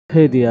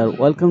Hey there,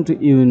 welcome to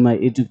you in my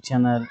YouTube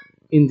channel.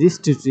 In this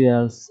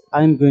tutorials,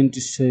 I'm going to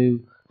show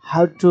you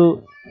how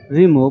to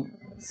remove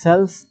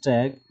sales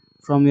tag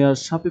from your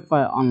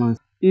Shopify online.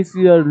 If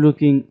you are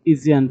looking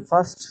easy and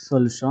fast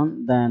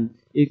solution, then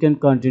you can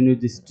continue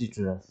this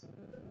tutorial.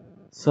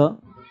 So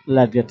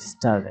let's get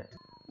started.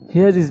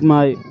 Here is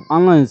my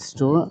online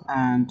store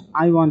and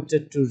I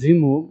wanted to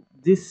remove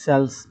this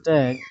sales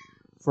tag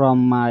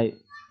from my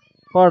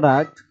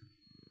product.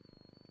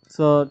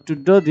 So to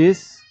do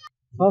this,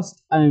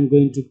 first I am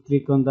going to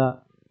click on the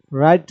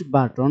right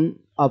button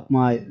of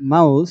my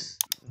mouse,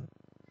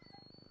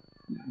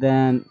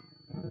 then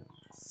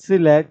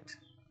select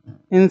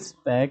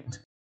inspect.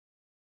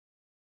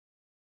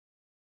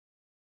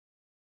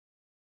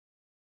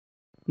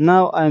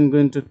 Now I am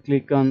going to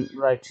click on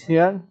right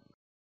here,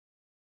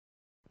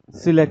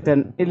 select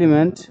an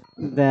element,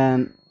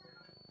 then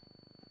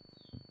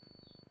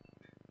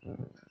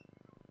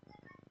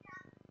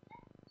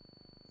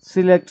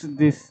select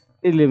this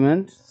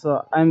element.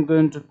 So I am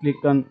going to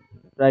click on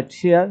right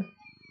here,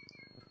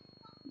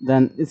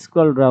 then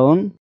scroll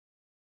down,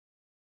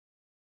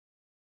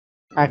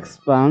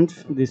 expand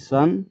this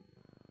one,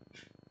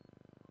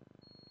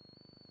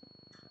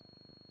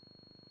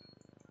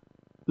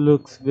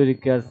 looks very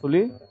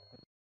carefully.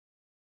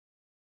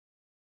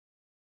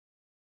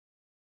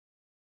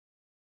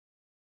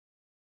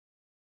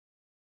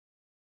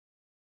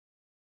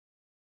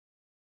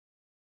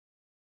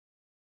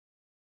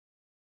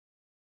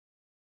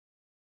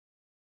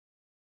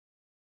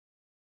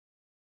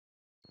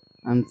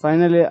 And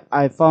finally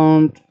I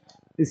found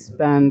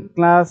span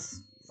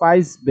class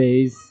Fice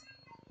base.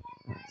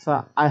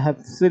 So I have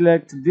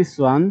select this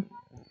one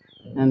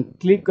and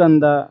click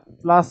on the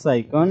plus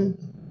icon.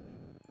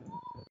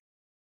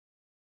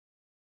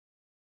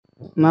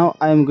 Now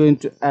I am going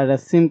to add a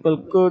simple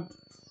code,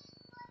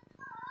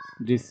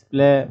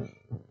 display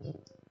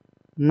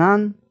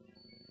none.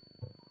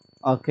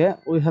 Okay,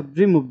 we have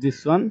removed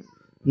this one.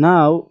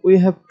 Now we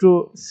have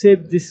to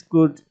save this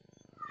code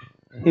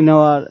in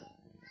our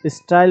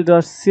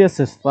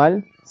style.css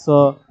file.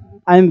 So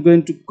I am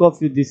going to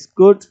copy this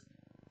code.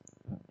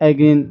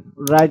 Again,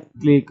 right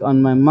click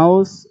on my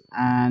mouse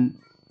and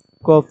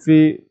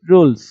copy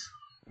rules.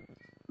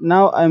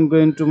 Now I am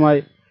going to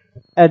my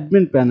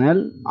admin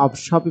panel of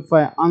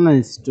Shopify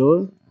online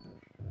store.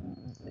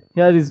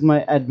 Here is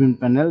my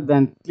admin panel,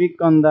 then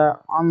click on the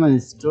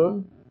online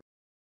store.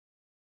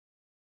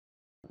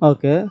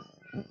 Okay,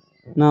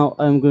 now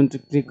I am going to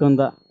click on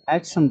the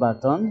action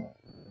button,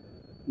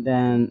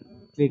 then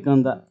click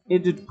on the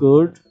edit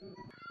code,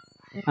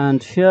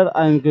 and here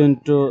I am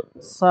going to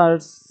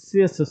search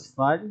css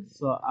file.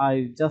 So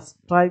I just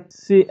type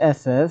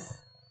css,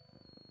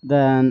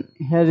 then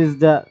here is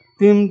the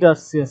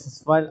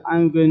theme.css file.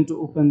 I'm going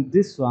to open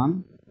this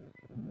one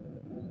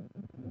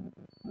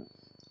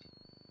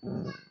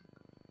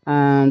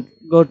and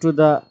go to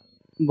the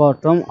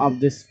bottom of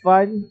this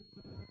file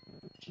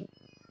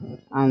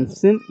and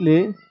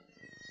simply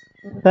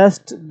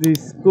paste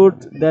this code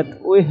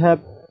that we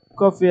have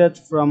copied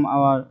from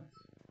our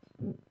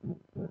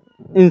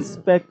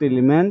inspect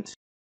element.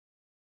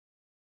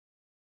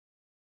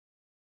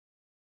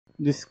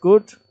 This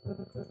code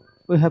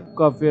we have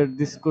copied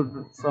this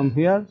code from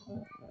here,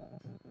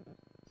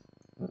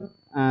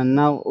 and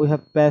now we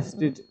have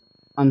pasted it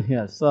on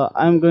here. So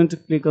I'm going to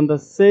click on the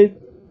save.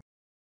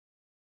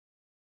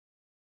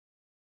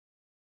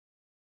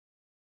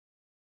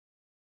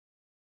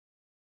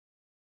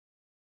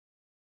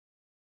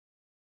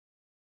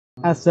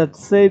 Asset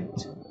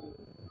saved.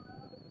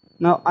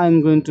 Now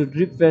I'm going to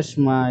refresh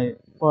my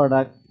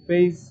product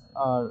page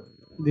or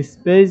this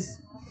page.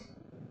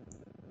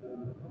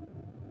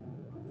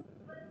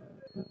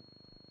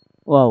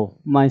 Wow,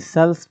 my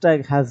sales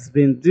tag has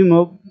been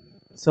removed.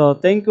 So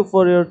thank you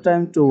for your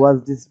time to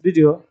watch this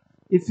video.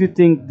 If you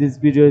think this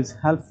video is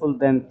helpful,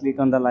 then click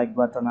on the like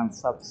button and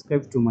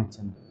subscribe to my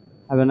channel.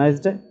 Have a nice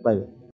day. Bye bye.